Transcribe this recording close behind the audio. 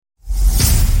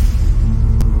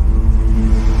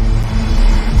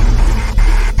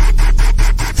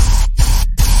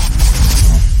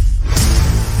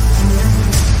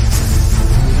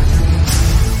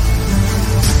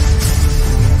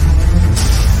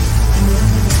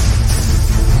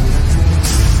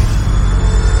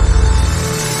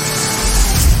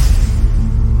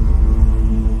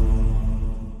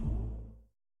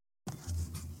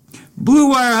Blue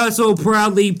Wire Hustle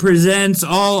proudly presents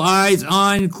All Eyes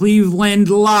on Cleveland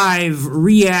Live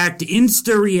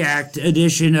Insta-React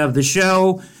edition of the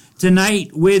show.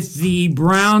 Tonight with the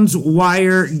Browns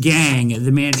Wire gang,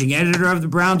 the managing editor of the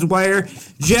Browns Wire,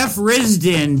 Jeff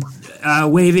Risdon,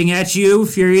 waving at you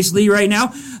furiously right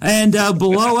now. And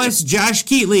below us, Josh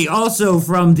Keatley, also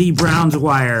from the Browns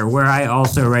Wire, where I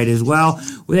also write as well.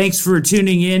 Thanks for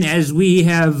tuning in as we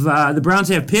have, the Browns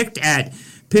have picked at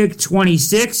pick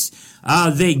 26.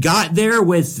 They got there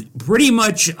with pretty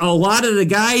much a lot of the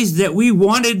guys that we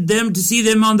wanted them to see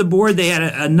them on the board. They had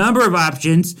a number of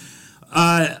options.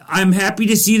 I'm happy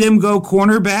to see them go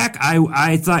cornerback.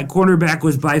 I thought cornerback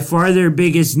was by far their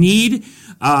biggest need.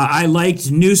 I liked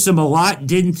Newsome a lot.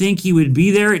 Didn't think he would be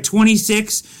there at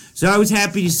 26. So I was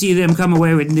happy to see them come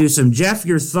away with Newsome. Jeff,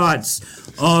 your thoughts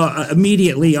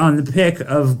immediately on the pick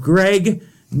of Greg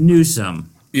Newsome.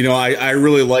 You know, I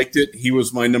really liked it. He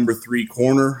was my number 3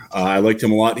 corner. I liked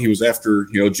him a lot. He was after,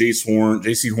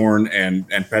 J.C. Horn and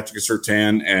Patrick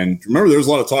Surtain. And remember, there was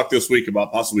a lot of talk this week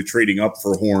about possibly trading up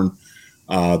for Horn.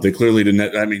 They clearly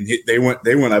didn't. I mean, they went,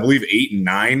 I believe, 8 and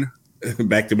 9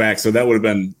 back to back. So that would have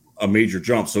been a major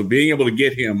jump. So being able to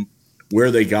get him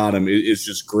where they got him is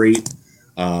just great.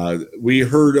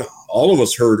 All of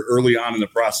us heard early on in the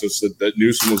process that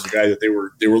Newsome was the guy that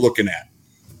they were looking at.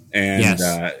 And yes.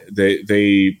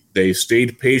 They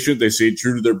stayed patient. They stayed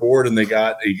true to their board, and they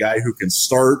got a guy who can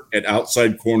start at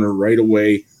outside corner right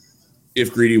away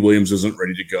if Greedy Williams isn't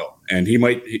ready to go. And he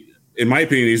might, in my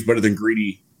opinion, he's better than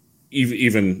Greedy,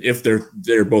 even if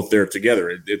they're both there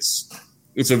together. It's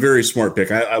a very smart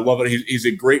pick. I love it. He's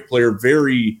a great player,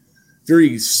 very,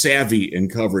 very savvy in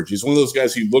coverage. He's one of those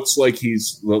guys. He looks like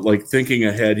he's like thinking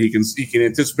ahead. He can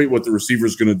anticipate what the receiver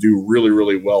is going to do really,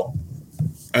 really well.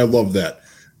 I love that.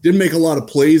 Didn't make a lot of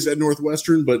plays at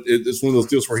Northwestern, but it's one of those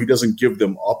deals where he doesn't give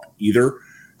them up either.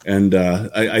 And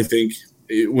I think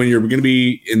when you're going to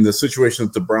be in the situation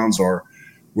that the Browns are,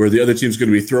 where the other team's going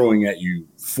to be throwing at you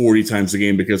 40 times a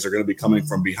game because they're going to be coming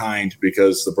from behind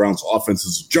because the Browns' offense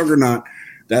is a juggernaut,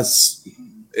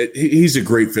 he's a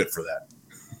great fit for that.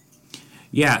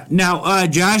 Yeah. Now,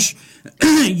 Josh,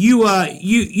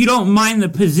 you don't mind the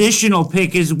positional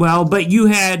pick as well, but you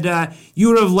would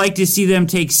have liked to see them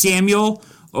take Samuel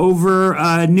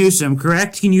over Newsome,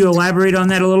 correct? Can you elaborate on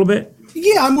that a little bit?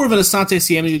 Yeah, I'm more of an Asante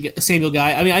Samuel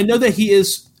guy. I mean, I know that he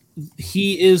has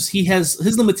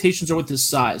his limitations are with his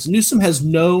size. Newsome has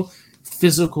no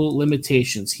physical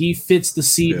limitations. He fits the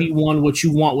CB1, what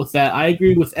you want with that. I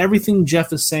agree with everything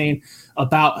Jeff is saying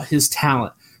about his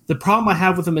talent. The problem I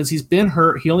have with him is he's been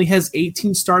hurt. He only has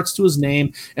 18 starts to his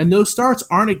name, and those starts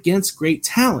aren't against great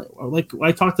talent. Like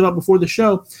I talked about before the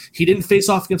show, he didn't face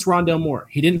off against Rondale Moore.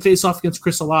 He didn't face off against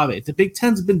Chris Olave. The Big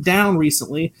Ten's been down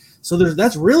recently, so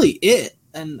that's really it.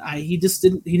 And he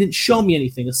didn't show me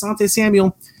anything. Asante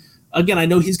Samuel, again, I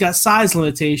know he's got size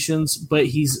limitations, but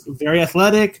he's very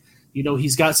athletic.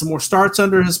 He's got some more starts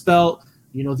under his belt.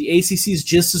 The ACC is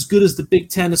just as good as the Big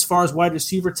Ten as far as wide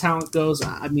receiver talent goes.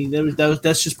 I mean,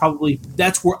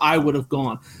 that's where I would have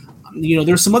gone.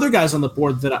 There's some other guys on the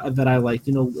board that I like.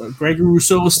 Gregory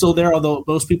Rousseau was still there, although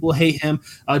most people hate him.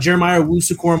 Jeremiah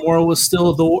Owusu-Koramoah was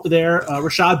still there.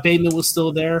 Rashad Bateman was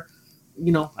still there.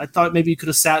 I thought maybe you could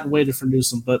have sat and waited for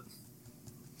Newsome, but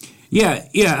yeah.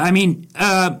 I mean,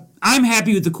 I'm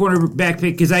happy with the cornerback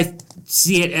pick because I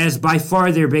see it as by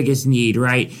far their biggest need,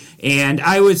 right? And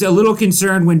I was a little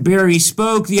concerned when Barry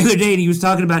spoke the other day and he was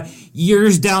talking about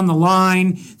years down the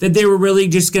line that they were really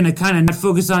just going to kind of not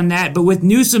focus on that. But with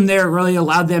Newsome there, it really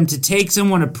allowed them to take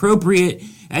someone appropriate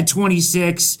at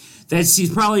 26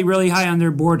 he's probably really high on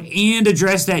their board and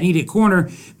address that need at corner,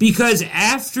 because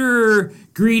after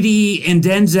Greedy and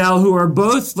Denzel, who are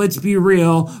both, let's be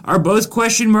real, are both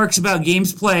question marks about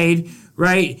games played,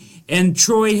 right? And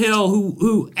Troy Hill,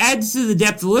 who adds to the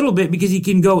depth a little bit because he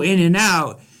can go in and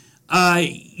out,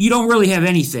 you don't really have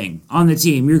anything on the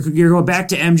team. You're going back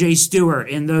to MJ Stewart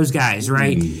and those guys,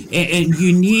 right? And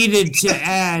you needed to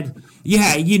add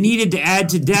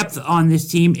to depth on this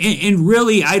team. And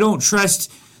really, I don't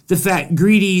trust the fact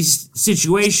Greedy's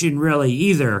situation really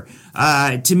either.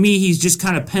 To me, he's just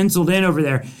kind of penciled in over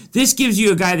there. This gives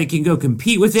you a guy that can go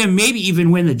compete with him, maybe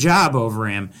even win the job over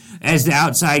him as the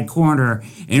outside corner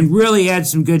and really add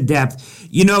some good depth.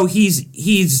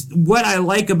 He's what I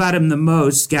like about him the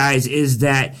most, guys, is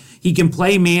that he can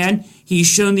play man. He's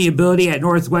shown the ability at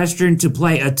Northwestern to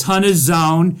play a ton of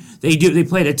zone. They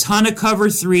played a ton of cover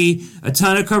 3, a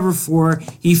ton of cover 4.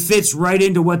 He fits right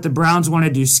into what the Browns want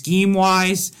to do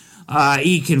scheme-wise.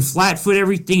 He can flat-foot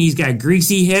everything. He's got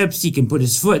greasy hips. He can put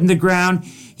his foot in the ground.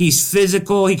 He's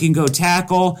physical. He can go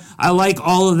tackle. I like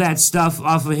all of that stuff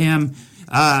off of him.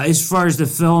 as far as the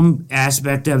film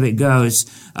aspect of it goes.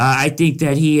 I think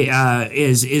that he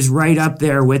is right up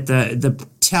there with the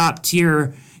top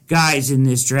tier guys in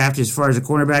this draft as far as the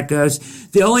cornerback goes.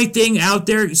 The only thing out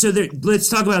there, let's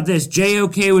talk about this.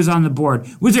 JOK was on the board.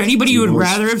 Was there anybody you would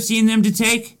rather have seen them to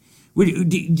take? Do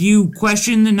you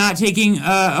question the not taking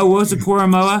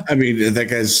Owusu-Koramoah? I mean, that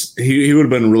guy's he would have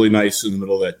been really nice in the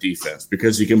middle of that defense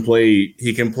because he can play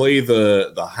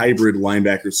the hybrid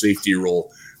linebacker safety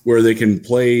role where they can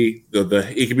play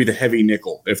he can be the heavy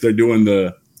nickel if they're doing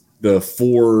the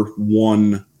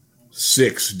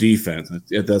 4-1-6 defense.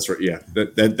 That's right. Yeah,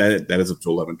 that is up to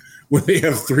 11 when they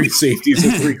have 3 safeties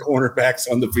and 3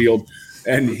 cornerbacks on the field,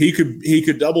 and he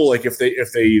could double, like if they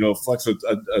flex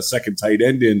a second tight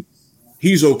end in.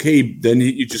 He's okay. Then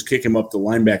you just kick him up to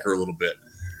linebacker a little bit.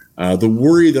 The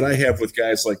worry that I have with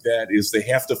guys like that is they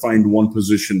have to find one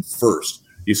position first.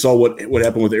 You saw what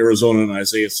happened with Arizona and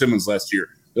Isaiah Simmons last year.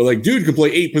 They're like, dude can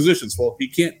play 8 positions. Well, he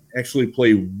can't actually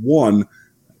play one.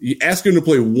 You ask him to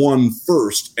play one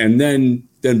first and then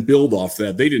build off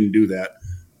that. They didn't do that.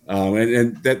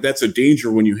 And that's a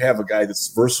danger when you have a guy that's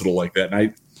versatile like that.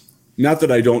 And not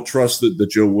that I don't trust that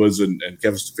Joe Woods and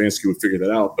Kevin Stefanski would figure that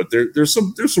out, but there's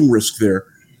some risk there.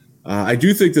 I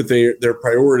do think that their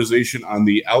prioritization on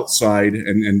the outside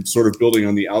and sort of building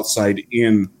on the outside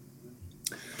in,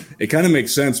 it kind of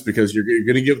makes sense because you're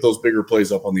going to give those bigger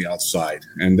plays up on the outside,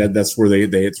 and that's where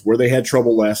it's where they had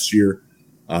trouble last year.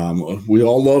 We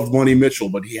all loved Money Mitchell,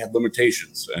 but he had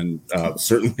limitations, and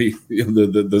certainly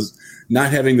the not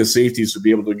having the safeties to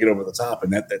be able to get over the top,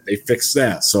 and that they fixed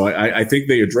that. So I think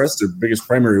they addressed their biggest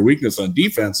primary weakness on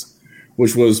defense,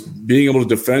 which was being able to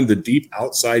defend the deep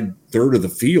outside third of the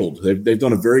field. They've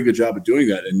done a very good job of doing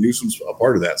that, and Newsome's a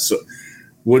part of that. So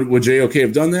would JOK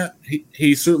have done that?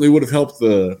 He certainly would have helped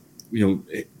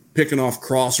picking off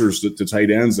crossers to tight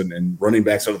ends and running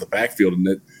backs out of the backfield,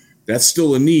 and that's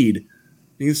still a need.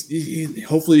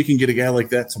 Hopefully you can get a guy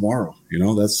like that tomorrow.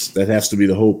 That has to be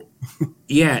the hope.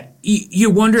 Yeah.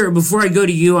 You wonder, before I go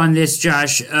to you on this,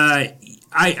 Josh,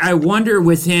 I wonder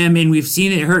with him, and we've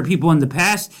seen it hurt people in the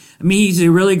past. I mean, he's a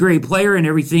really great player and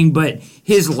everything, but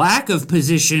his lack of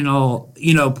positional,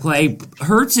 play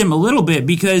hurts him a little bit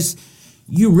because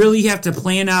you really have to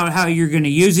plan out how you're going to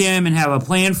use him and have a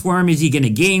plan for him. Is he going to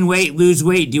gain weight, lose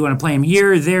weight? Do you want to play him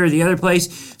here, there, or the other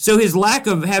place? So his lack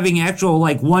of having actual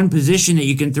one position that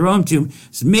you can throw him to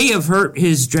may have hurt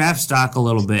his draft stock a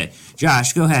little bit.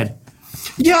 Josh, go ahead.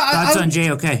 Yeah, thoughts on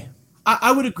JOK?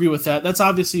 I would agree with that. That's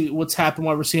obviously what's happened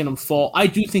while we're seeing him fall. I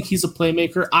do think he's a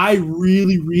playmaker. I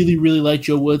really, really, really like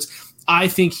Joe Woods. I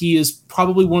think he is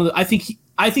probably one of the. I think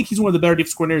he's one of the better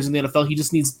defensive coordinators in the NFL. He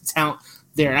just needs talent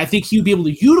there. And I think he would be able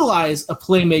to utilize a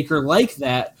playmaker like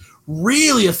that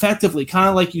really effectively, kind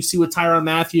of like you see with Tyrann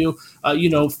Mathieu,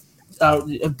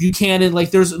 Buchanan.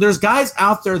 There's guys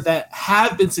out there that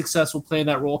have been successful playing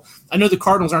that role. I know the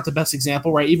Cardinals aren't the best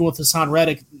example, right? Even with Hassan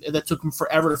Reddick, that took him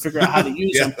forever to figure out how to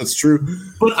use him. Yeah, that's true.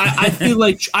 But I feel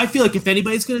like if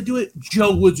anybody's going to do it,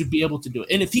 Joe Woods would be able to do it.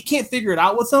 And if he can't figure it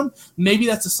out with them, maybe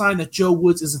that's a sign that Joe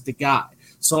Woods isn't the guy.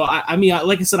 So,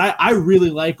 like I said, I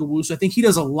really like Owusu. I think he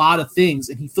does a lot of things,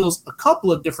 and he fills a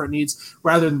couple of different needs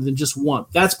rather than just one.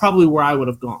 That's probably where I would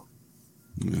have gone.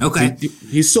 Okay.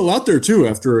 He's still out there, too,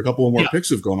 after a couple of more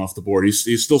picks have gone off the board.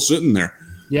 He's still sitting there.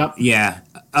 Yep. Yeah.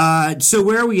 So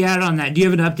where are we at on that? Do you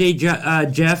have an update,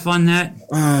 Jeff, on that?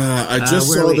 I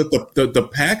just saw that the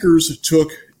Packers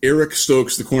took Eric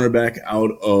Stokes, the cornerback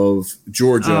out of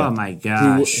Georgia. Oh, my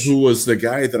gosh. Who was the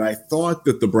guy that I thought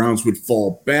that the Browns would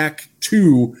fall back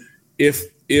to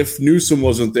if Newsome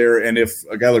wasn't there and if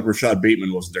a guy like Rashad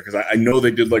Bateman wasn't there. Because I know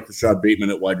they did like Rashad Bateman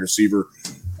at wide receiver,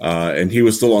 and he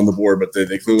was still on the board, but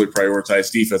they clearly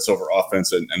prioritized defense over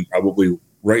offense, and probably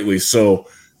rightly so.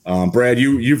 Brad,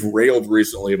 you've railed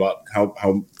recently about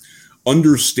how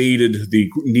understated the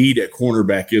need at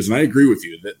cornerback is, and I agree with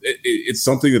you that it's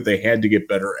something that they had to get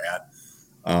better at,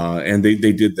 and they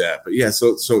did that. But yeah,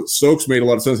 so Stokes made a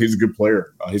lot of sense. He's a good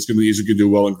player. He's going to do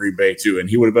well in Green Bay too, and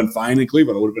he would have been fine in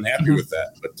Cleveland. I would have been happy with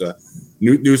that. But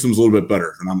Newsome's a little bit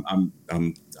better, and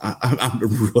I'm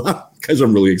because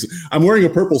I'm really excited. I'm wearing a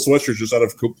purple sweatshirt just out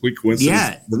of complete coincidence.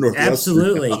 Yeah,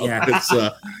 absolutely. Yeah, it's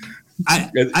I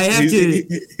have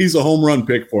to. He's a home run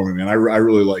pick for me, man. I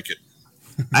really like it.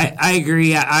 I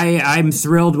agree. I'm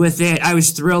thrilled with it. I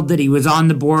was thrilled that he was on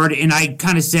the board, and I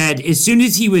kind of said as soon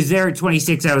as he was there at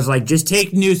 26, I was like, just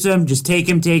take Newsome, just take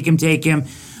him.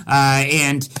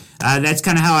 And that's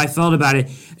kind of how I felt about it.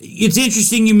 It's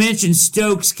interesting you mentioned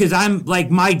Stokes because I'm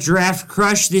like my draft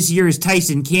crush this year is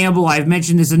Tyson Campbell. I've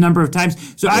mentioned this a number of times.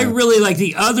 So I really like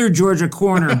the other Georgia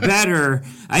corner better.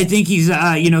 I think he's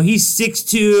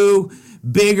 6'2",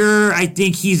 bigger. I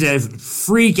think he's a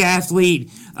freak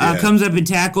athlete. Comes up and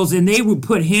tackles, and they would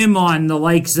put him on the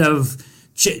likes of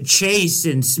Chase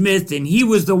and Smith, and he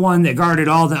was the one that guarded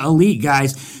all the elite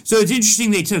guys. So it's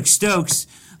interesting they took Stokes.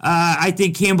 I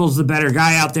think Campbell's the better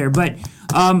guy out there. But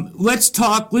let's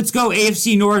go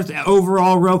AFC North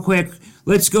overall real quick.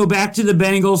 Let's go back to the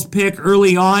Bengals pick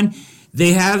early on.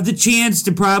 They have the chance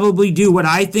to probably do what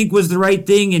I think was the right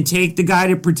thing and take the guy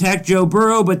to protect Joe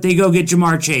Burrow, but they go get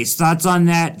Jamar Chase. Thoughts on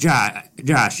that,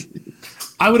 Josh?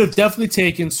 I would have definitely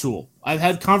taken Sewell. I've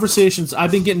had conversations. I've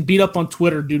been getting beat up on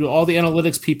Twitter due to all the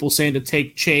analytics people saying to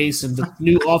take Chase and the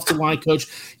new offensive line coach,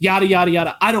 yada, yada,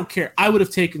 yada. I don't care. I would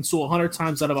have taken Sewell 100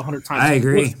 times out of 100 times. I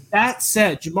agree. With that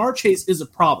said, Jamar Chase is a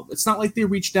problem. It's not like they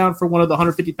reached down for one of the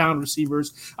 150-pound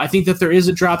receivers. I think that there is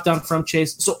a drop down from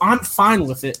Chase, so I'm fine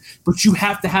with it, but you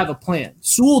have to have a plan.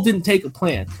 Sewell didn't take a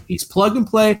plan. He's plug and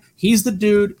play. He's the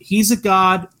dude. He's a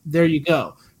god. There you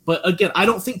go. But again, I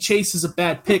don't think Chase is a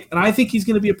bad pick, and I think he's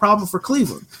going to be a problem for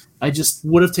Cleveland. I just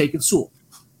would have taken Sewell.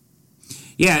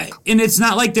 Yeah, and it's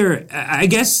not like they're – I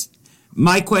guess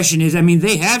my question is, I mean,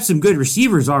 they have some good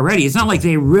receivers already. It's not like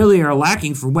they really are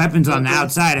lacking for weapons on the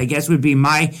outside, I guess would be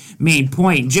my main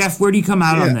point. Jeff, where do you come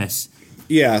out on this?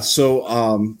 Yeah, so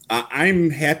I'm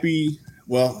happy –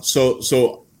 well,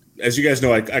 so as you guys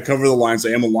know, I cover the Lions. I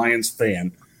am a Lions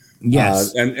fan.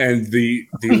 Yes. And the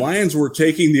Lions were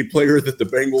taking the player that the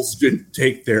Bengals didn't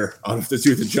take there out of the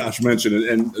two that Josh mentioned.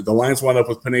 And the Lions wound up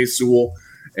with Penei Sewell.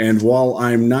 And while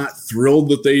I'm not thrilled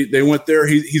that they went there,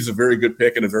 he's a very good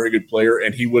pick and a very good player.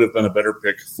 And he would have been a better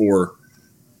pick for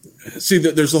 – see,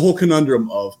 there's the whole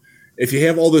conundrum of if you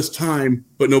have all this time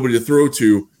but nobody to throw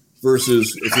to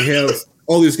versus if you have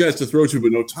all these guys to throw to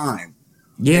but no time.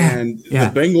 Yeah. And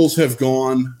the Bengals have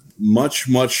gone much,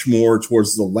 much more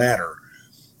towards the latter.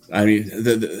 I mean,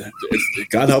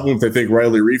 God help them if they think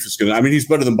Riley Reif is going to. I mean, he's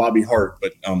better than Bobby Hart,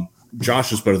 but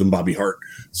Josh is better than Bobby Hart.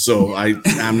 So I'm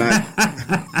not.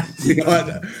 You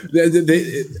know,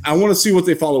 I want to see what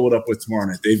they follow it up with tomorrow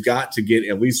night. They've got to get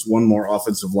at least one more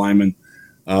offensive lineman.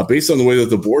 Based on the way that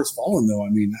the board's fallen, though, I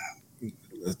mean,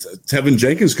 Tevin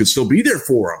Jenkins could still be there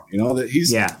for him. You know that he's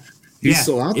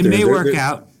still out there. It may work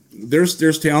out. There's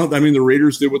talent. I mean, the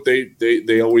Raiders did what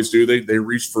they always do. They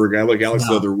reached for a guy like Alex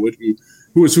Leatherwood,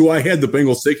 who I had the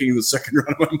Bengals taking in the second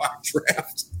round of my mock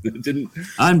draft. It didn't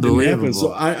unbelievable. Didn't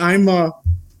so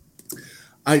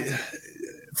I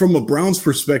from a Browns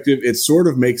perspective, it sort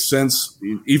of makes sense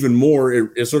even more.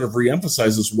 It sort of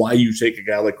reemphasizes why you take a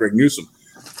guy like Greg Newsome,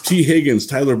 T. Higgins,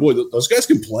 Tyler Boyd. Those guys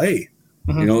can play.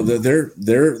 Mm-hmm. You know,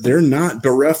 they're not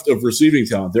bereft of receiving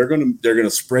talent. They're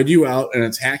gonna spread you out and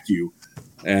attack you,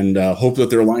 and hope that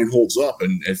their line holds up.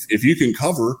 And if you can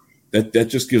cover. That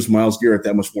just gives Myles Garrett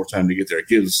that much more time to get there. It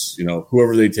gives, you know,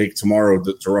 whoever they take tomorrow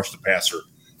to rush the passer.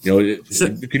 You know,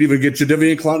 it could even get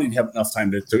Jadeveon Clowney to have enough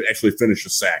time to actually finish a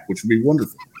sack, which would be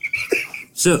wonderful.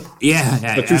 So,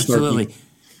 absolutely.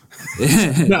 A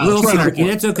little snarky.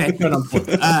 That's okay.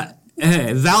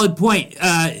 Valid point,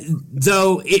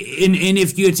 though, and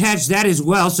if you attach that as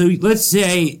well, so let's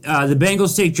say the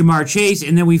Bengals take Jamar Chase,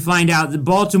 and then we find out that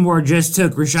Baltimore just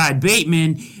took Rashad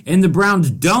Bateman, and the Browns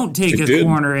don't take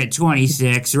corner at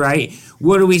 26, right?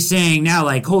 What are we saying now?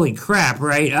 Like, holy crap,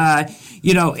 right?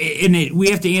 You know,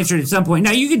 we have to answer it at some point.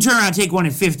 Now, you can turn around and take one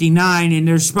at 59, and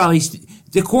there's probably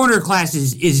the corner class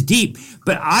is deep,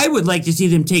 but I would like to see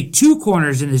them take two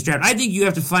corners in this draft. I think you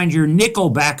have to find your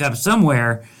nickel backup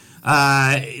somewhere.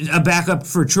 A backup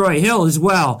for Troy Hill as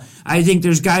well. I think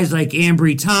there's guys like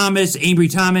Ambry Thomas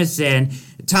and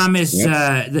Thomas,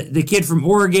 the kid from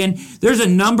Oregon. There's a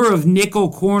number of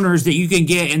nickel corners that you can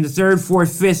get in the 3rd,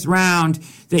 4th, 5th round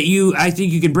that I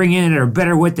think you can bring in that are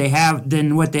better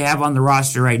than what they have on the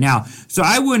roster right now. So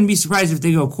I wouldn't be surprised if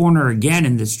they go corner again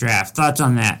in this draft. Thoughts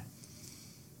on that?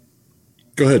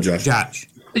 Go ahead, Josh.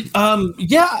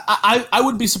 I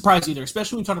wouldn't be surprised either,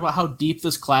 especially when you talk about how deep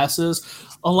this class is.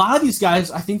 A lot of these guys,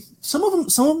 I think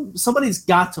somebody's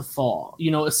got to fall.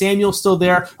 You know, Samuel's still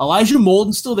there. Elijah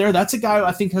Molden's still there. That's a guy who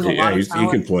I think has a lot of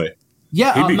talent. He can play.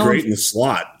 Yeah, he'd be great in the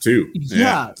slot too.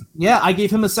 Yeah. I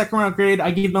gave him a 2nd round grade. I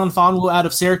gave Melvin Fonwell out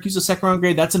of Syracuse a 2nd round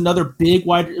grade. That's another big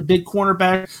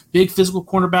cornerback, big physical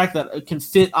cornerback that can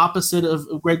fit opposite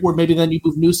of Greg Ward. Maybe then you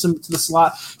move Newsome to the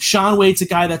slot. Sean Wade's a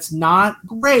guy that's not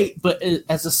great, but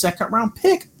as a 2nd round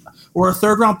pick, or a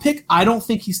third-round pick, I don't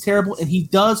think he's terrible, and he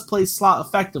does play slot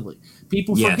effectively.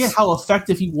 People forget how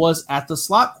effective he was at the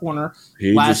slot corner.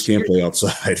 He just can't play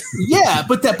outside. Yeah,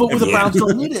 but the Browns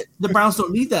don't need it. The Browns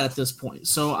don't need that at this point.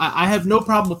 So I have no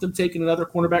problem with them taking another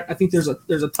cornerback. I think there's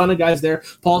a ton of guys there.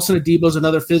 Paulson Adebo's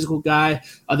another physical guy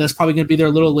that's probably going to be there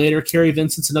a little later. Kerry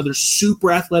Vincent's another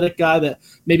super athletic guy that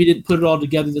maybe didn't put it all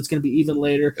together. That's going to be even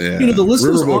later. Yeah. The list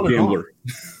goes Riverboat on and Gambler.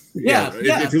 on. Yeah.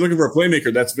 If you're looking for a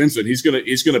playmaker, that's Vincent. He's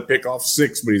gonna pick off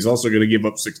 6, but he's also gonna give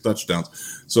up 6 touchdowns.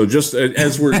 So just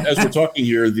as we're talking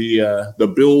here,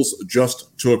 the Bills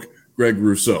just took Greg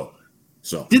Rousseau.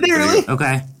 So did they really?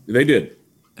 Okay, they did.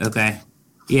 Okay,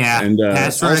 yeah. And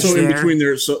also in between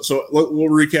there, so we'll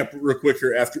recap real quick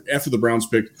here. After the Browns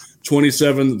picked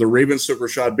 27, the Ravens took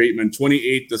Rashad Bateman.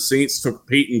 28, the Saints took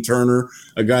Peyton Turner,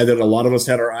 a guy that a lot of us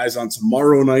had our eyes on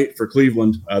tomorrow night for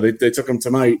Cleveland. They took him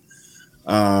tonight.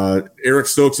 Eric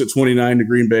Stokes at 29 to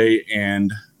Green Bay,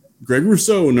 and Greg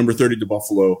Rousseau, number 30 to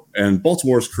Buffalo, and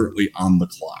Baltimore is currently on the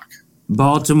clock.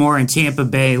 Baltimore and Tampa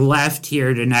Bay left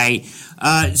here tonight.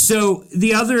 So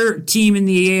the other team in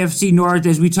the AFC North,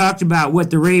 as we talked about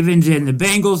what the Ravens and the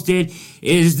Bengals did,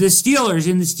 is the Steelers.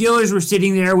 And the Steelers were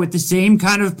sitting there with the same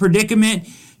kind of predicament,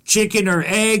 chicken or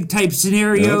egg type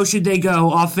scenario. Yep. Should they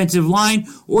go offensive line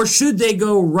or should they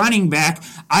go running back?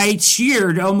 I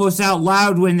cheered almost out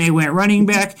loud when they went running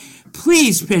back.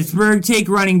 Please, Pittsburgh, take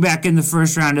running back in the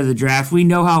first round of the draft. We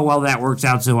know how well that works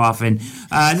out so often.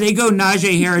 They go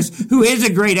Najee Harris, who is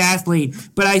a great athlete,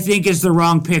 but I think is the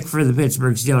wrong pick for the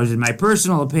Pittsburgh Steelers, in my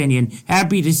personal opinion.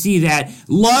 Happy to see that.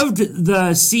 Loved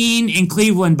the scene in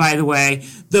Cleveland, by the way.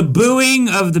 The booing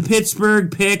of the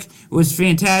Pittsburgh pick was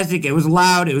fantastic. It was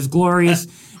loud. It was glorious.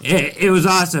 It was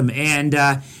awesome. And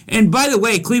by the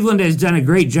way, Cleveland has done a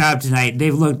great job tonight.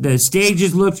 The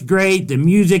stages looked great. The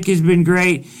music has been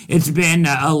great. It's been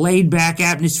a laid back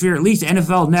atmosphere. At least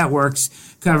NFL Network's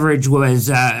coverage was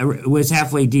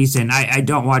halfway decent. I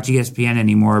don't watch ESPN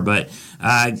anymore, but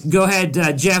go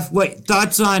ahead, Jeff. What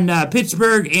thoughts on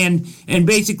Pittsburgh and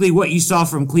basically what you saw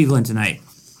from Cleveland tonight?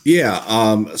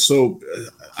 Yeah. So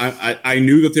I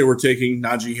knew that they were taking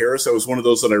Najee Harris. That was one of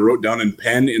those that I wrote down in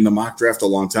pen in the mock draft a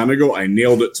long time ago. I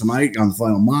nailed it tonight on the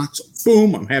final mock.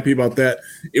 Boom. I'm happy about that.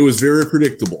 It was very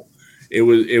predictable. It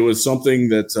was something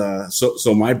that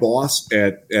so my boss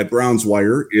at Browns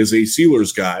Wire is a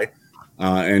Steelers guy,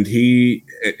 and he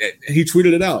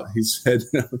tweeted it out. He said,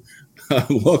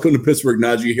 "Welcome to Pittsburgh,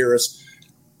 Najee Harris.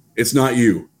 It's not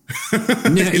you."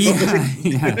 And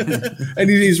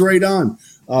he's right on.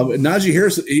 Najee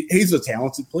Harris, he's a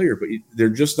talented player, but they're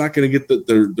just not going to get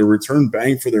the return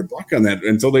bang for their buck on that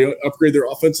until they upgrade their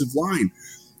offensive line.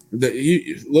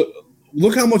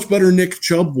 Look how much better Nick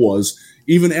Chubb was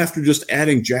even after just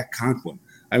adding Jack Conklin.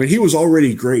 I mean, he was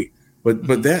already great, but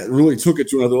that really took it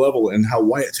to another level, and how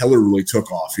Wyatt Teller really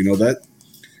took off. You know,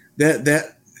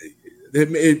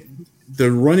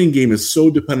 the running game is so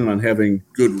dependent on having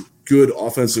good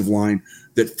offensive line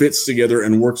that fits together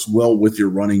and works well with your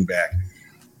running back.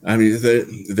 I mean,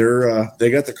 they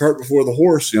got the cart before the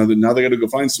horse. You know, now they got to go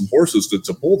find some horses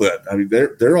to pull that. I mean,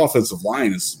 their offensive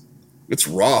line it's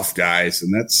rough, guys,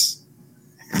 and that's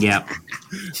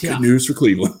good news for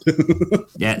Cleveland.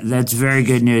 Yeah, that's very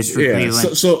good news for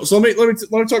Cleveland. So let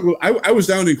me talk about. I was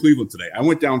down in Cleveland today. I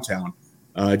went downtown.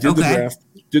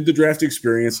 Did the draft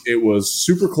experience. It was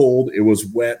super cold. It was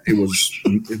wet. It was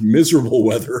miserable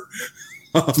weather.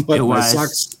 But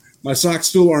my socks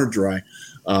still aren't dry.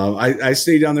 I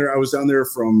stayed down there. I was down there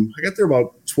I got there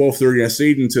about 12:30. I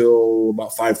stayed until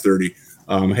about 5:30.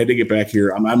 I had to get back here.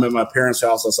 I'm at my parents'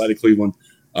 house outside of Cleveland,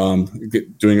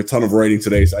 doing a ton of writing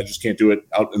today, so I just can't do it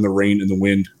out in the rain and the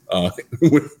wind.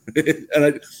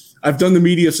 And I've done the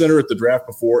media center at the draft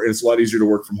before, and it's a lot easier to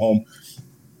work from home.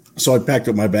 So I packed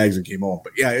up my bags and came home.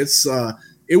 But yeah,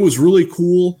 it was really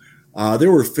cool.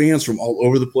 There were fans from all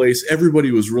over the place.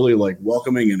 Everybody was really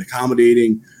welcoming and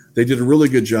accommodating. They did a really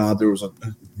good job. There was a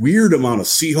weird amount of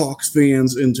Seahawks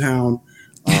fans in town.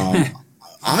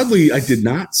 Oddly, I did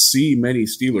not see many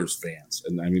Steelers fans,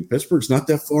 and I mean Pittsburgh's not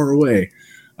that far away.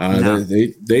 No.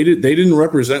 They didn't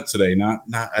represent today.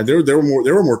 There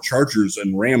were more Chargers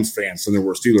and Rams fans than there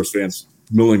were Steelers fans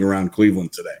milling around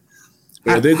Cleveland today.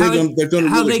 They've done a really great job.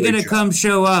 How are they going to come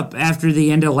show up after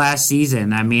the end of last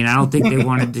season? I mean, I don't think they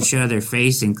wanted to show their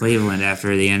face in Cleveland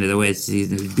after the end of the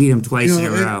season. They beat them twice in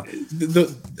a row.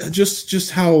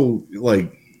 Just how I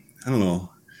don't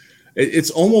know. It's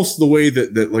almost the way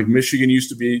that Michigan used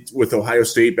to be with Ohio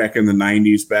State back in the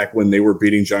 90s, back when they were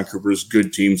beating John Cooper's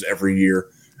good teams every year,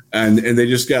 and they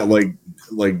just got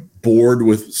bored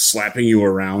with slapping you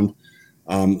around.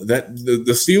 That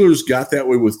the Steelers got that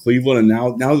way with Cleveland, and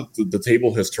now that the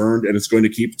table has turned, and it's going to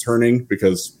keep turning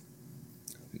because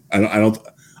I don't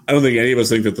think any of us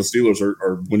think that the Steelers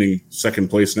are winning second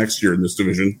place next year in this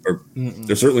division, or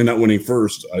they're certainly not winning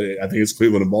first. I think it's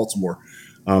Cleveland and Baltimore,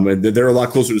 and they're a lot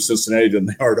closer to Cincinnati than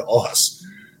they are to us.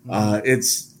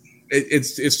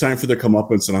 It's time for their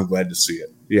comeuppance, and I'm glad to see it.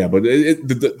 Yeah, but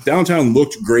the downtown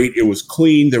looked great. It was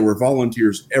clean. There were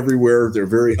volunteers everywhere. They're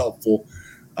very helpful.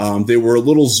 They were a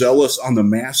little zealous on the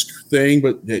mask thing,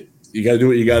 but you got to do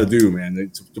what you got to do,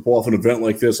 man. To pull off an event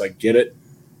like this, I get it.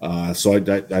 So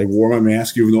I wore my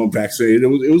mask even though I'm vaccinated.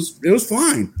 It was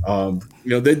fine.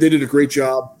 They did a great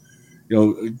job.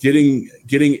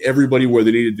 Getting everybody where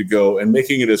they needed to go and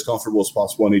making it as comfortable as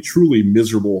possible on a truly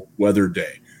miserable weather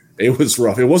day. It was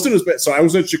rough. It wasn't as bad. So I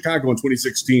was at Chicago in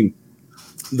 2016.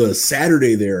 The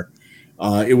Saturday there,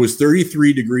 it was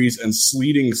 33 degrees and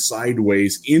sleeting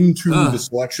sideways into the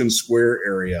Selection Square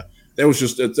area. That was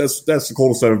just that's the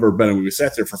coldest I've ever been in. We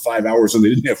sat there for 5 hours and they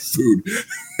didn't have food.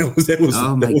 that was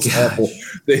awful.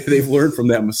 They've learned from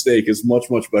that mistake. It's much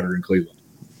better in Cleveland.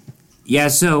 Yeah.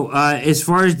 So as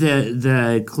far as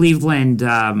the Cleveland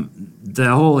the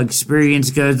whole experience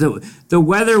goes, the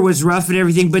weather was rough and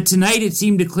everything, but tonight it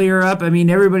seemed to clear up. I mean,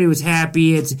 everybody was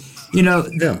happy. It's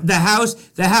the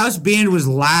house band was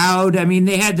loud. I mean,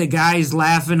 they had the guys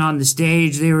laughing on the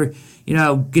stage. They were.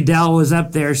 Goodell was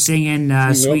up there singing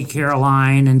Sweet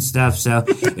Caroline and stuff, so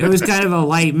it was kind of a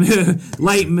light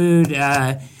mood,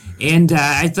 and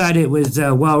I thought it was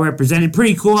well represented.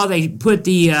 Pretty cool how they put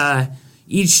the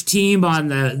each team on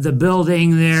the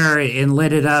building there and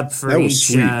lit it up for each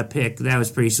pick. That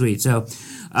was pretty sweet. So,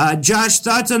 Josh,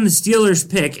 thoughts on the Steelers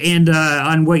pick and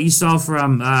on what you saw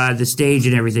from the stage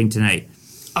and everything tonight?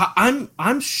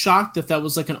 I'm shocked that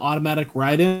was like an automatic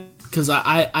write-in because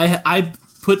I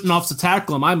put an offensive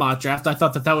tackle in my mock draft. I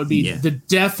thought that would be the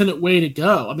definite way to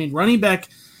go. I mean,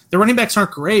 the running backs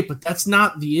aren't great, but that's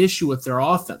not the issue with their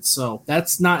offense. So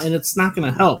it's not going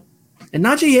to help. And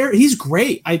Najee Harris, he's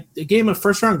great. I gave him a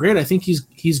first round grade. I think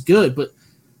he's good, but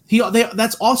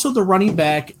that's also the running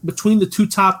back between the two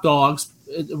top dogs,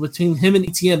 between him and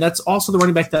Etienne. That's also the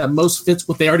running back that most fits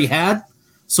what they already had.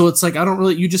 So it's like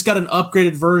you just got an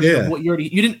upgraded version of what you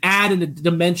didn't add in a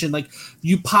dimension. Like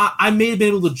I may have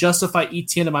been able to justify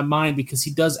Etienne in my mind because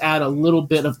he does add a little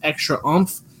bit of extra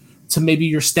oomph to maybe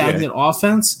your stagnant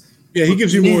offense. Yeah, he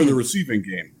gives you more in the receiving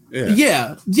game.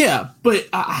 Yeah. But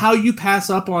how you pass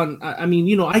up on,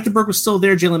 Eichenberg was still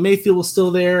there, Jalen Mayfield was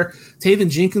still there, Taven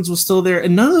Jenkins was still there,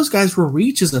 and none of those guys were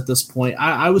reaches at this point.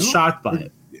 I was shocked by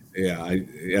it.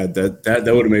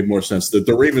 That would have made more sense.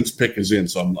 The Ravens pick is in,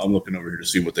 so I'm looking over here to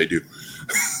see what they do.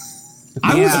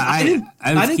 I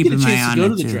didn't get a chance to go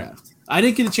to the draft. I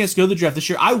didn't get a chance to go to the draft this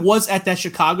year. I was at that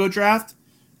Chicago draft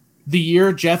the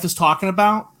year Jeff is talking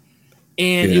about,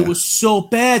 and it was so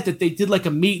bad that they did like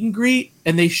a meet and greet,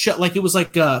 and they it was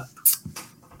like Brian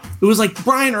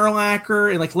Urlacher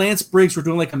and like Lance Briggs were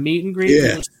doing like a meet and greet.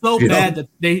 Yeah. It was so bad that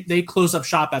they closed up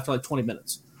shop after like 20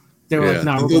 minutes. They were like,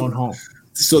 "No, we're going home."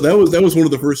 So that was one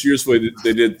of the first years where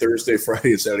they did Thursday,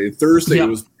 Friday, and Saturday. And Thursday it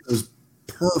was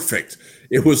perfect.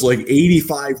 It was like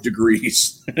 85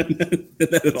 degrees, and then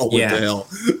it all went to hell.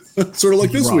 Sort of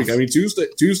like this week. I mean,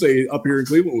 Tuesday up here in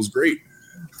Cleveland was great.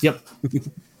 Yep.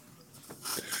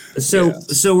 So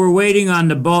we're waiting on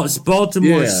the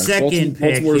Baltimore's second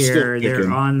pick here. They're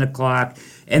on the clock.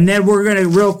 And then we're going to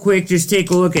real quick just take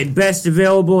a look at best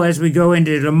available as we go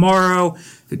into tomorrow.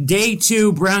 Day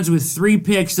 2, Browns with 3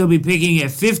 picks. They'll be picking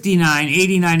at 59,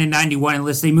 89, and 91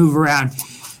 unless they move around.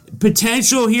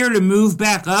 Potential here to move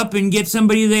back up and get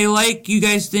somebody they like, you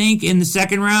guys think, in the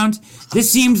second round?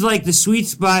 This seems like the sweet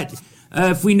spot.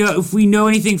 If we know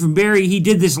anything from Barry, he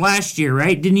did this last year,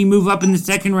 right? Didn't he move up in the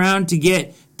second round to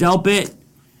get Delpit?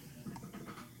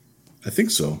 I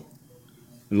think so.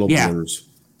 Blurs.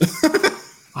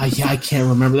 I can't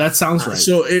remember. That sounds right.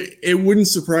 So it wouldn't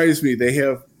surprise me. They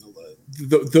have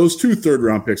those 2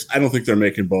 third-round picks. I don't think they're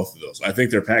making both of those. I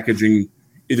think they're packaging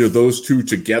either those 2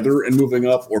 together and moving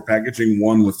up, or packaging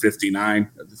one with 59,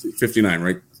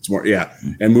 right? It's more,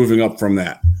 and moving up from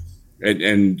that.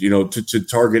 And to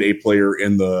target a player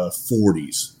in the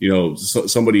 40s,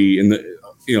 somebody in the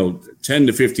 10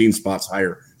 to 15 spots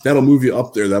higher. That'll move you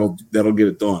up there. That'll get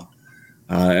it done.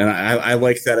 And I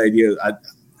like that idea.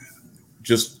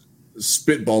 Just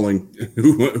spitballing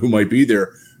who might be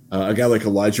there. A guy like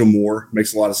Elijah Moore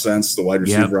makes a lot of sense. The wide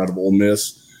receiver out of Ole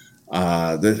Miss.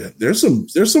 There's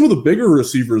some of the bigger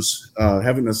receivers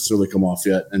haven't necessarily come off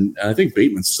yet, and I think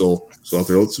Bateman's still out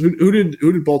there. Who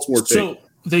did Baltimore take? So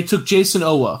they took Jason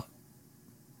Owa.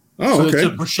 Oh, okay.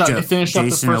 They finished up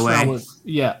the first round with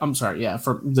Yeah, I'm sorry. Yeah,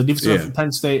 from the defensive from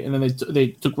Penn State, and then they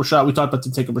took Rashad. We talked about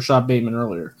them taking Rashad Bateman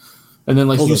earlier, and then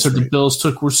you said, the Bills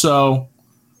took Rousseau,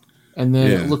 and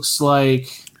then it looks like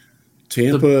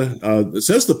Tampa. It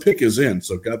says the pick is in,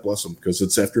 so God bless them because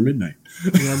it's after midnight.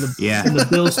 And the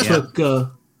Bills took.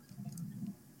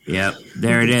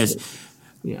 There it is.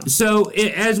 Yeah. So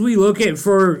as we look at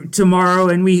for tomorrow,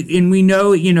 and we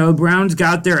know Browns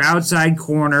got their outside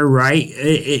corner right.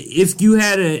 If you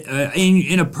had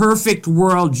in a perfect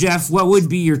world, Jeff, what would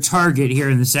be your target here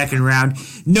in the second round?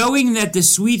 Knowing that the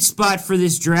sweet spot for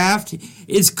this draft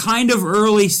is kind of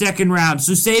early second round.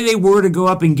 So say they were to go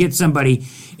up and get somebody,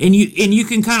 and you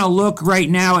can kind of look right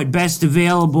now at best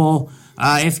available.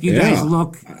 If you guys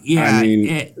look, I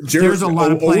mean, there's a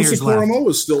lot of players left. Owusu-Koramoah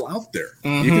is still out there.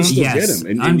 You can still get him,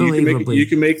 and you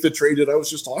can make the trade that I was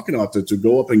just talking about to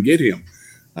go up and get him.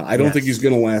 I don't think he's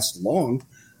going to last long.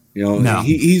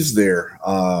 He's there.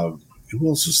 Who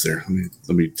else is there?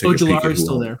 Let me take a peek. Ojulari's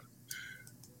still there.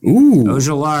 Ooh,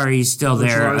 Ojulari's still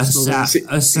there.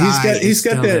 He's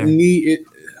got that knee.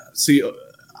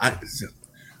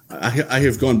 I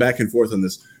have gone back and forth on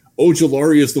this.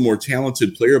 Ojulari is the more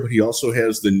talented player, but he also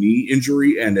has the knee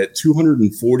injury. And at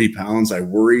 240 pounds, I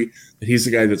worry that he's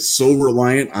the guy that's so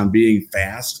reliant on being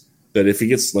fast that if he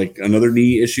gets like another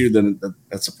knee issue, then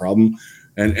that's a problem.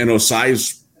 And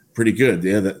Osai's pretty good.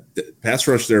 Yeah, the pass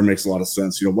rush there makes a lot of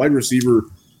sense. Wide receiver,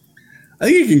 I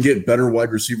think you can get better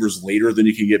wide receivers later than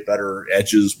you can get better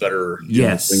edges,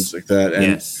 things like that.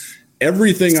 And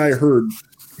everything I heard,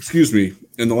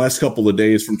 in the last couple of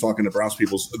days from talking to Browns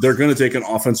people, they're going to take an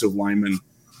offensive lineman.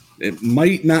 It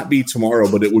might not be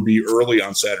tomorrow, but it would be early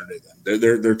on Saturday. Then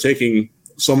they're taking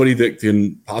somebody that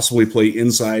can possibly play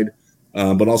inside,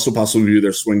 but also possibly be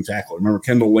their swing tackle. Remember,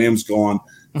 Kendall Lamb's gone.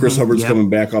 Chris Hubbard's coming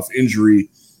back off injury.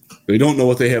 They don't know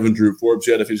what they have in Drew Forbes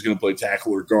yet, if he's going to play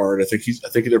tackle or guard. I think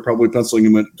they're probably penciling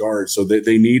him at guard. So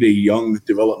they need a young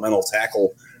developmental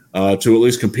tackle to at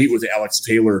least compete with Alex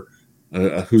Taylor.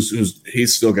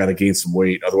 He's still got to gain some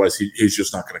weight. Otherwise, he's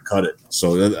just not going to cut it.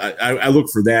 So I look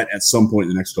for that at some point in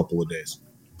the next couple of days.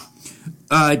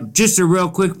 Just a real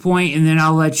quick point, and then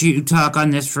I'll let you talk on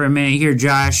this for a minute here,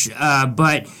 Josh.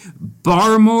 But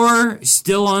Barmore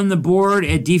still on the board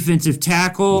at defensive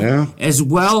tackle, as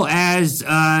well as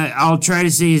I'll try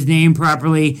to say his name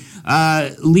properly,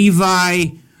 Levi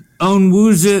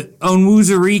Onwuzurike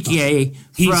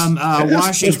from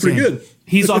Washington. That's pretty good.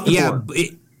 He's off the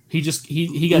board.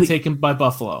 He got taken by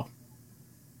Buffalo.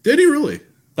 Did he really?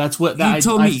 That's what you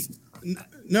told me.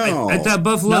 No, I thought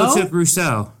Buffalo took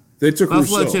Rousseau. They took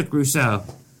Buffalo took Rousseau.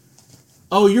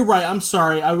 Oh, you're right. I'm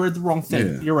sorry. I read the wrong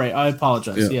thing. Yeah. You're right. I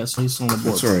apologize. Yeah, so he's on the board.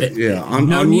 That's all right. Yeah,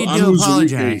 no need to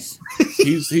apologize.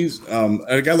 He's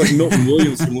a guy like Milton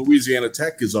Williams from Louisiana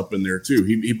Tech is up in there too.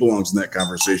 He belongs in that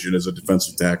conversation as a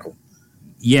defensive tackle.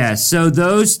 Yeah, so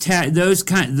those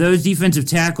defensive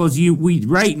tackles,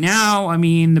 right now, I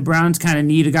mean, the Browns kind of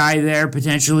need a guy there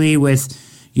potentially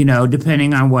with,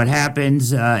 depending on what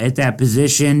happens at that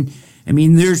position. I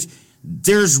mean,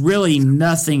 there's really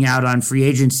nothing out on free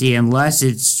agency unless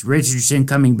it's Richardson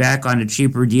coming back on a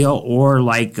cheaper deal or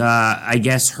I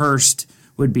guess Hurst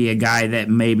would be a guy that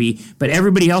maybe, but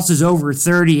everybody else is over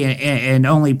 30 and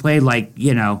only played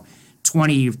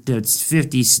 20 to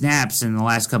 50 snaps in the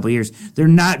last couple of years. They're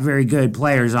not very good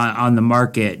players on the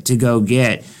market to go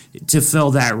get to fill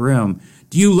that room.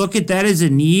 Do you look at that as a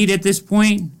need at this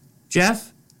point,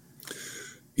 Jeff?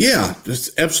 Yeah,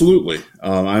 just absolutely.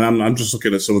 And I'm just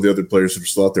looking at some of the other players that are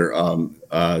still out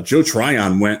there. Joe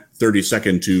Tryon went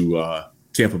 32nd to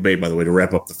Tampa Bay, by the way, to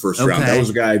wrap up the first round. That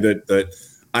was a guy that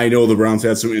I know the Browns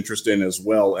had some interest in as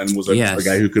well, and was a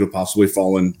guy who could have possibly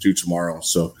fallen to tomorrow.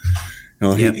 So.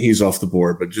 He's off the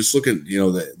board, but just look at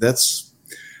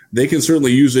they can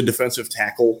certainly use a defensive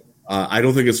tackle. I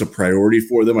don't think it's a priority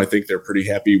for them. I think they're pretty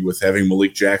happy with having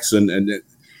Malik Jackson and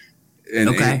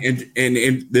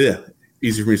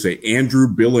easy for me to say, Andrew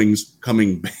Billings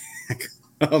coming back.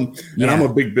 And I'm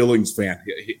a big Billings fan.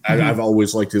 I've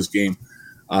always liked his game.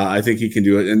 I think he can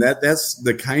do it, and that's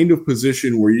the kind of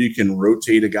position where you can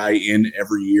rotate a guy in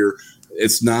every year.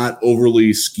 It's not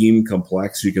overly scheme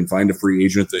complex. You can find a free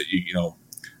agent that you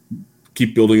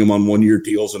keep building them on 1-year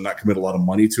deals and not commit a lot of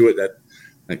money to it.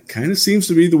 That kind of seems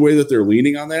to be the way that they're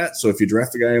leaning on that. So if you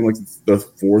draft a guy in the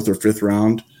 4th or 5th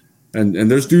round, and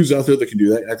there's dudes out there that can do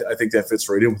that, I think that fits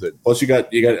right in with it. Plus you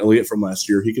got Elliott from last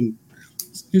year.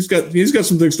 He's got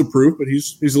some things to prove, but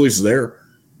he's at least there.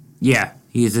 Yeah.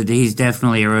 He's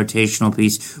definitely a rotational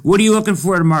piece. What are you looking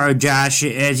for tomorrow, Josh,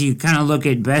 as you kind of look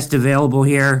at best available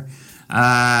here?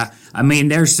 I mean,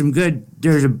 there's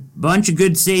a bunch of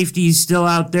good safeties still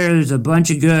out there. There's a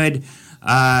bunch of good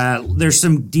There's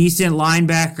some decent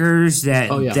linebackers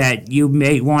that you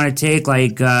may want to take,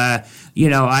 like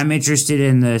I'm interested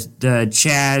in the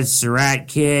Chaz Surratt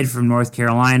kid from North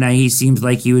Carolina. He seems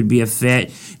like he would be a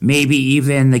fit. Maybe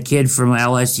even the kid from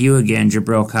LSU again,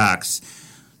 Jabril Cox.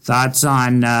 Thoughts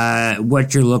on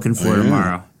what you're looking for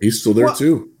tomorrow? He's still there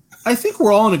too. I think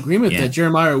we're all in agreement that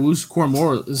Jeremiah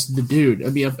Owusu-Koramoah is the dude. I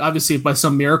mean, obviously, if by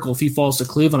some miracle, if he falls to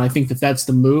Cleveland, I think that's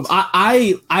the move.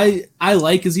 I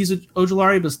like Azeez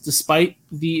Ojulari, but despite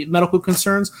the medical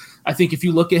concerns, I think if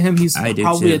you look at him, he's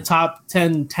probably a top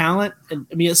 10 talent. And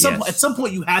I mean, at some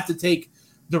point, you have to take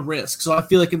the risk. So I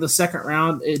feel like in the second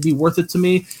round, it'd be worth it to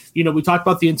me. We talked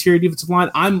about the interior defensive line.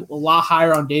 I'm a lot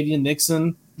higher on Davian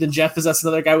Nixon than Jeff is. That's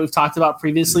another guy we've talked about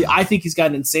previously. I think he's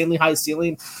got an insanely high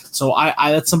ceiling. So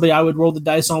I that's somebody I would roll the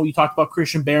dice on. We talked about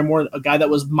Christian Barmore, a guy that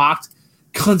was mocked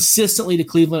consistently to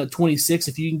Cleveland at 26.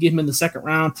 If you can get him in the second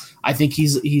round, I think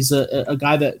he's a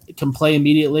guy that can play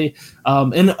immediately.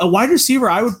 And a wide receiver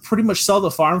I would pretty much sell the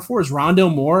farm for is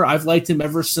Rondale Moore. I've liked him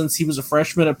ever since he was a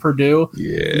freshman at Purdue.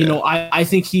 Yeah. I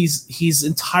think he's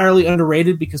entirely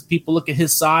underrated because people look at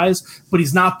his size, but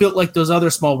he's not built like those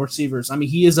other small receivers. I mean,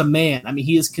 he is a man. I mean,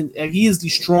 he is the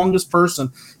strongest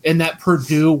person in that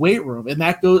Purdue weight room, and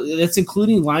that's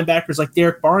including linebackers like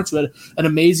Derek Barnes, who had an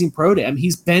amazing pro day. I mean,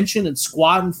 he's benching and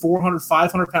squatting 400,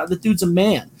 500 pounds. The dude's a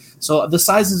man. So the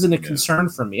size isn't a concern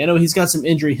for me. I know he's got some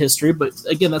injury history, but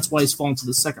again, that's why he's fallen to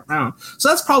the second round. So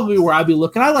that's probably where I'd be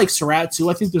looking. I like Surratt too.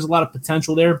 I think there's a lot of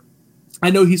potential there. I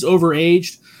know he's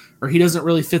overaged, or he doesn't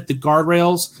really fit the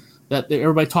guardrails that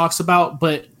everybody talks about,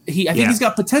 but I think he's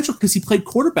got potential because he played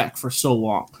quarterback for so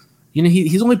long.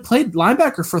 He's only played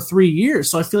linebacker for 3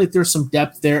 years, so I feel like there's some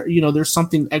depth there. There's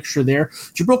something extra there.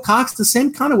 Jabril Cox, the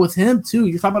same kind of with him too.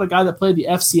 You're talking about a guy that played the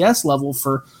FCS level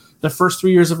for the first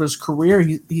 3 years of his career.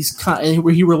 He's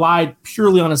where he relied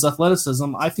purely on his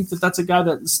athleticism. I think that's a guy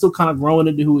that's still kind of growing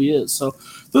into who he is. So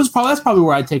that's probably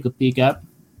where I'd take a peek at.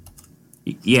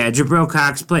 Yeah, Jabril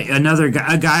Cox played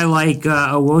a guy like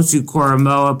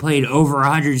Owusu-Koramoah played over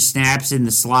 100 snaps in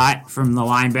the slot from the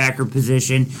linebacker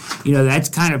position. That's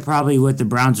kind of probably what the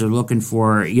Browns are looking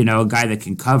for. A guy that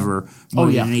can cover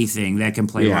more than anything, that can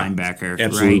play linebacker.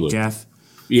 Absolutely. Right, Jeff?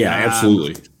 Yeah,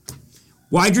 absolutely.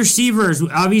 Wide receivers,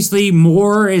 obviously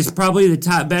Moore is probably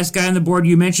the best guy on the board.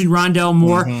 You mentioned Rondale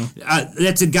Moore. Mm-hmm.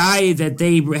 That's a guy that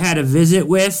they had a visit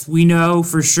with, we know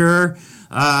for sure.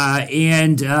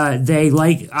 And they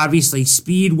like, obviously,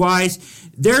 speed-wise.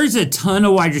 There's a ton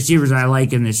of wide receivers I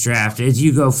like in this draft as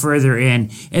you go further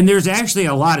in. And there's actually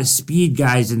a lot of speed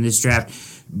guys in this draft.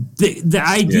 The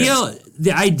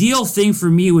ideal thing for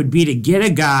me would be to get a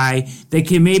guy that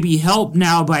can maybe help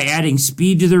now by adding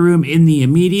speed to the room in the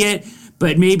immediate,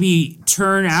 but maybe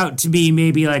turn out to be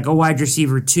maybe like a wide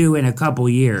receiver 2 in a couple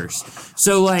years.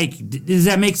 So, does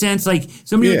that make sense? Like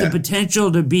somebody with the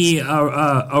potential to be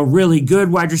a really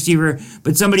good wide receiver,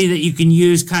 but somebody that you can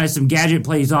use kind of some gadget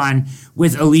plays on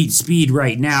with elite speed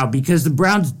right now, because the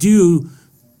Browns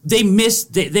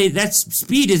that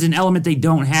speed is an element they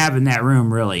don't have in that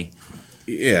room, really.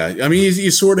 Yeah, I mean,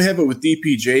 you sort of have it with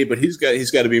DPJ, but he's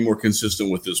got to be more consistent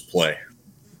with his play.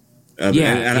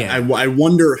 I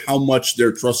wonder how much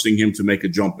they're trusting him to make a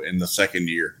jump in the second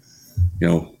year.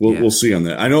 We'll see on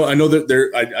that. I know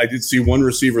that I did see one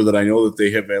receiver that I know that they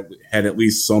have had at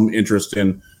least some interest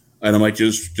in, and it might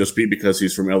just be because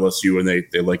he's from LSU and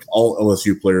they like all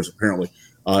LSU players apparently.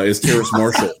 Is Terrace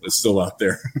Marshall is still out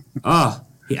there?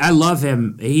 I love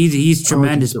him. He's a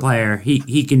tremendous player.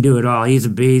 He can do it all. He's a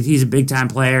big time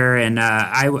player, and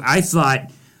I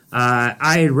thought.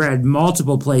 I had read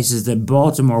multiple places that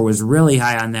Baltimore was really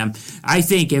high on them. I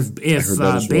think if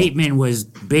Bateman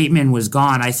was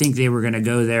gone, I think they were going to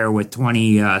go there with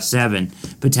 27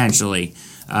 potentially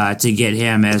to get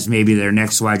him as maybe their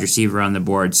next wide receiver on the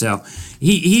board. So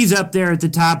he's up there at the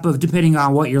top of depending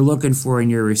on what you're looking for in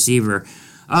your receiver.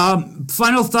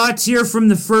 Final thoughts here from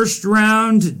the first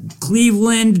round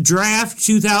Cleveland draft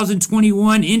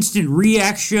 2021 instant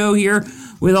react show here.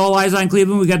 With All Eyes on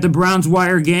Cleveland, we got the Browns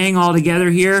Wire gang all together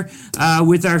here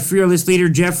with our fearless leader,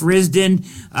 Jeff Risdon.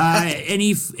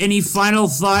 Any final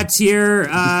thoughts here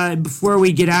before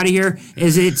we get out of here?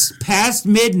 As it's past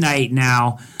midnight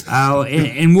now,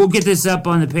 and we'll get this up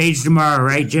on the page tomorrow,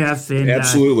 right, Jeff? And,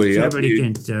 absolutely. So everybody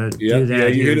can do that. Yeah,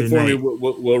 you hit it tonight. For me.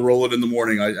 We'll roll it in the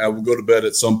morning. I will go to bed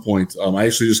at some point. I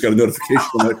actually just got a notification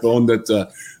on my phone that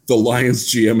the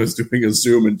Lions GM is doing a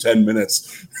Zoom in 10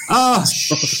 minutes.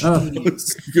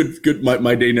 Good.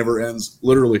 My day never ends.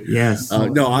 Literally. Yes.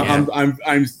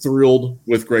 I'm thrilled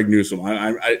with Greg Newsome.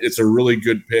 It's a really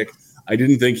good pick. I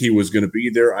didn't think he was going to be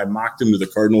there. I mocked him to the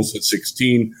Cardinals at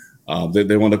 16.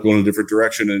 They wound up going in a different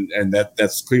direction, and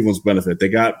that's Cleveland's benefit.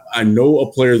 I know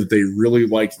a player that they really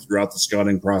liked throughout the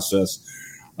scouting process.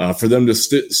 For them to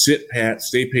sit pat,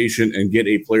 stay patient, and get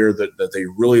a player that they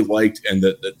really liked and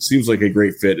that seems like a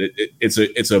great fit.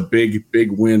 It's a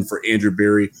big win for Andrew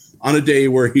Berry on a day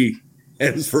where he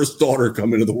had his first daughter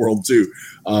come into the world too.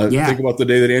 Think about the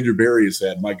day that Andrew Berry has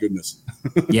had. My goodness.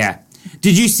 Yeah.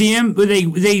 Did you see him?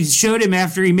 They showed him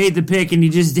after he made the pick, and he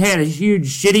just had a huge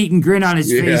shit-eating grin on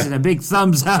his face and a big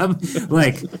thumbs up,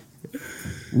 like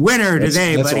winner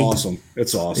today, that's buddy. Awesome.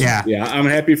 It's awesome. Yeah. I'm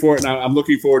happy for it, and I'm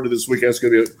looking forward to this weekend. It's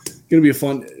going to be a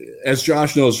fun. As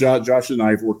Josh knows, Josh and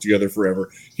I have worked together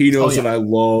forever. He knows that I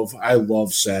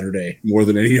love Saturday more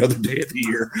than any other day of the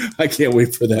year. I can't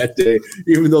wait for that day,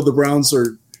 even though the Browns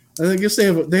are. I guess they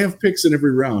have picks in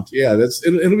every round. Yeah,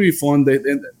 it'll be fun.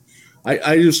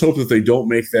 I just hope that they don't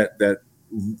make that.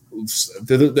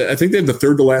 I think they have the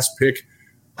third to last pick.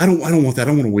 I don't want that. I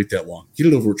don't want to wait that long. Get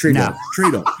it over. Trade up.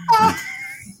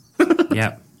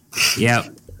 Yep.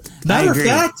 Matter of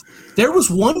fact, there was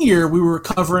one year we were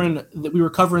covering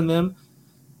them.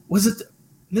 Was it?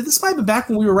 This might have been back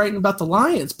when we were writing about the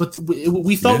Lions, but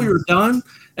we thought we were done,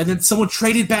 and then someone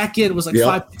traded back in. It was like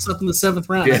 5 picks up in the 7th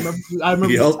round. Yeah. I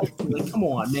remember like, come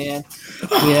on, man.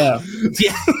 Yeah.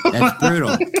 That's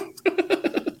brutal.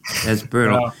 That's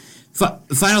brutal.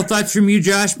 Final thoughts from you,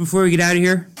 Josh, before we get out of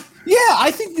here? Yeah, I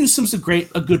think Newsom's a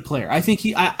good player. I think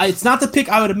it's not the pick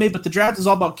I would have made, but the draft is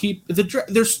all about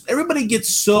everybody gets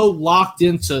so locked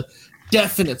into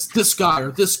definites, this guy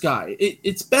or this guy.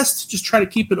 It's best to just try to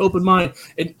keep an open mind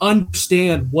and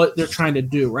understand what they're trying to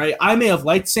do, right? I may have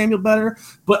liked Samuel better,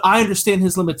 but I understand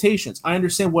his limitations. I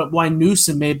understand why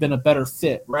Newsom may have been a better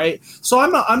fit, right? So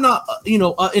I'm not,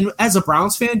 and as a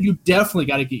Browns fan, you definitely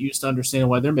got to get used to understanding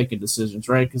why they're making decisions,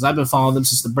 right? Because I've been following them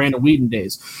since the Brandon Whedon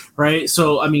days, right?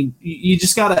 So, I mean, you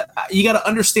just gotta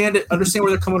understand it, understand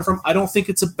where they're coming from. I don't think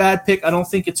it's a bad pick. I don't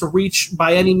think it's a reach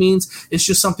by any means. It's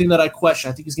just something that I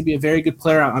question. I think he's going to be a very good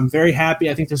player. I'm very happy.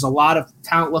 I think there's a lot of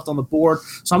talent left on the board.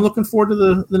 So I'm looking forward to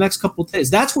the next couple of days.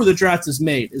 That's where the draft is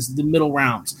made, is the middle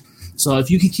rounds. So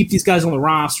if you can keep these guys on the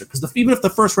roster, because even if the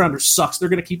first rounder sucks, they're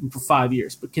going to keep them for 5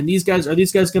 years. But are these guys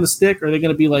going to stick, or are they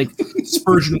going to be like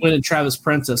Spurgeon Wynn and Travis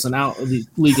Prentice and out of the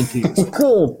league in 2 years?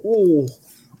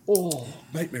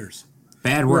 Nightmares.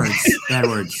 Bad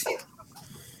words.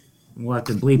 We'll have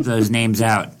to bleep those names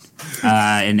out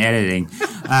in editing.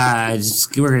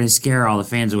 We're going to scare all the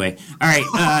fans away. All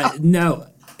right. No.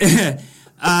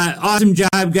 Awesome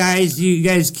job, guys. You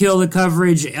guys kill the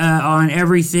coverage on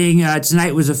everything.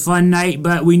 Tonight was a fun night,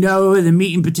 but we know the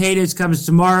meat and potatoes comes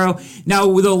tomorrow.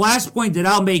 Now, the last point that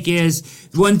I'll make is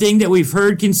one thing that we've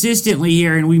heard consistently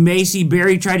here, and we may see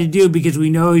Barry try to do because we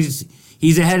know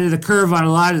he's ahead of the curve on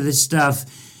a lot of this stuff.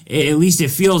 At least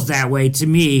it feels that way to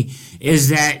me, is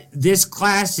that this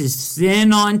class is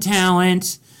thin on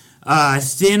talent,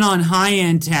 thin on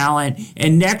high-end talent,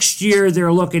 and next year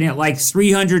they're looking at like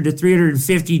 300 to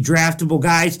 350 draftable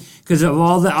guys because of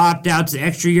all the opt-outs, the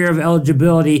extra year of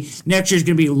eligibility. Next year's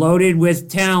going to be loaded with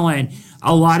talent.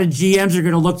 A lot of GMs are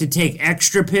going to look to take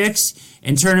extra picks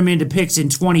and turn them into picks in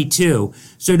 22.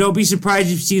 So don't be surprised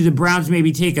if you see the Browns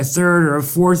maybe take a third or a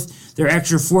fourth, their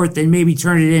extra fourth, and maybe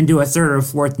turn it into a third or a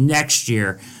fourth next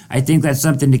year. I think that's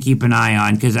something to keep an eye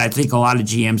on because I think a lot of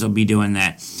GMs will be doing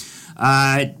that.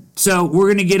 So we're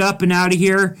going to get up and out of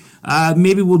here.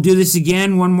 Maybe we'll do this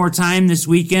again one more time this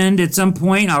weekend at some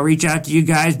point. I'll reach out to you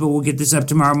guys, but we'll get this up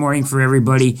tomorrow morning for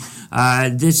everybody.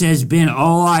 This has been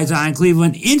All Eyes on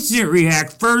Cleveland Instant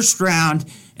React First Round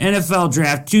NFL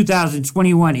Draft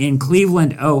 2021 in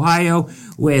Cleveland, Ohio,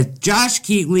 with Josh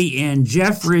Keatley and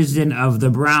Jeff Risdon of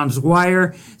the Browns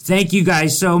Wire. Thank you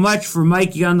guys so much. For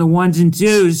Mikey on the ones and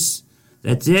twos,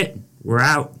 that's it. We're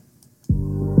out.